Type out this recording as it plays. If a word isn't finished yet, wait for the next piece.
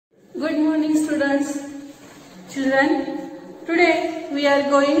Good morning students. Children, today we are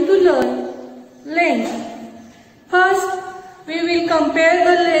going to learn length. First, we will compare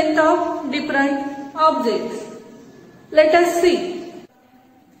the length of different objects. Let us see.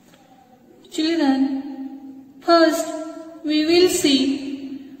 Children, first we will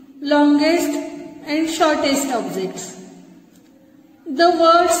see longest and shortest objects. The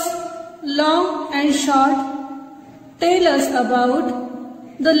words long and short tell us about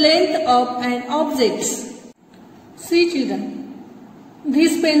the length of an object. See children,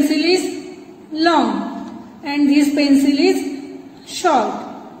 this pencil is long and this pencil is short.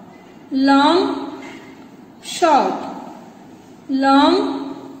 Long, short, long,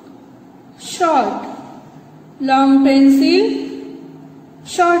 short, long pencil,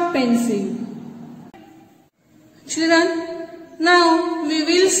 short pencil. Children, now we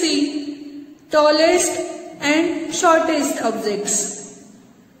will see tallest and shortest objects.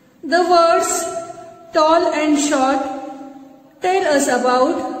 The words tall and short tell us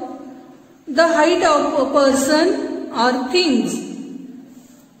about the height of a person or things.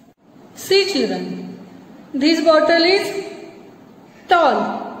 See children, this bottle is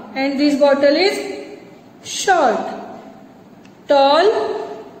tall and this bottle is short. Tall,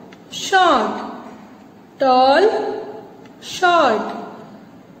 short, tall, short,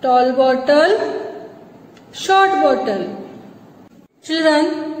 tall bottle, short bottle.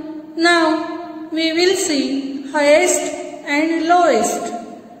 Children, now we will see highest and lowest.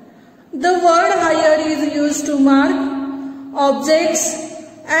 The word higher is used to mark objects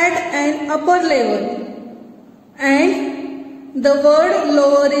at an upper level and the word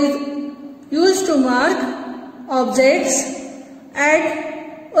lower is used to mark objects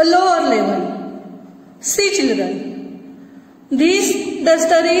at a lower level. See children, this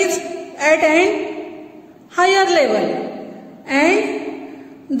duster is at an higher level and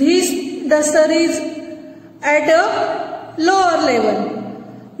this duster is at a lower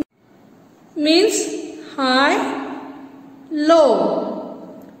level. Means high,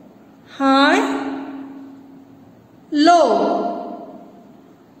 low, high, low,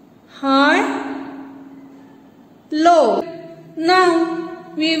 high, low.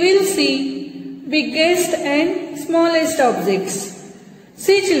 Now we will see biggest and smallest objects.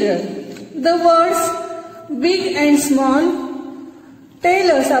 See children, the words big and small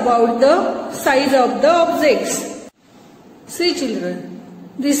tell us about the size of the objects. See children,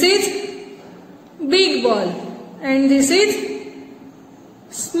 this is big ball and this is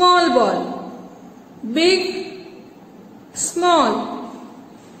small ball. Big, small,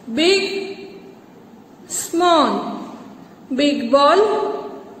 big, small, big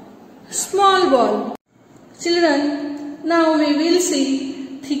ball, small ball. Children, now we will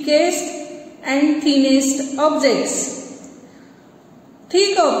see thickest and thinnest objects.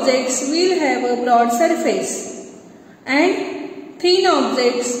 Thick objects will have a broad surface and thin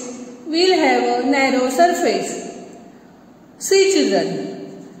objects will have a narrow surface. See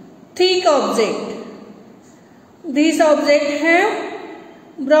children, thick object. This object have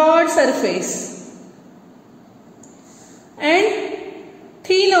broad surface and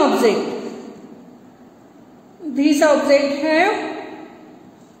thin object. This object have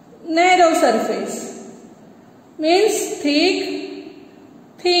narrow surface. Means thick,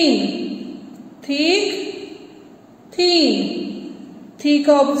 thin, thick, thin, thick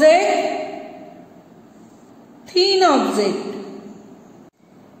object, thin object.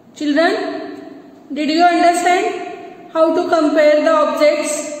 Children, did you understand how to compare the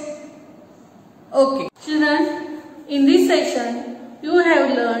objects? Okay. Children, in this session, you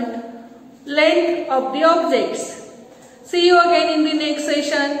have learned length of the objects. See you again in the next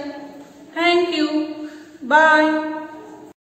session. Thank you. Bye.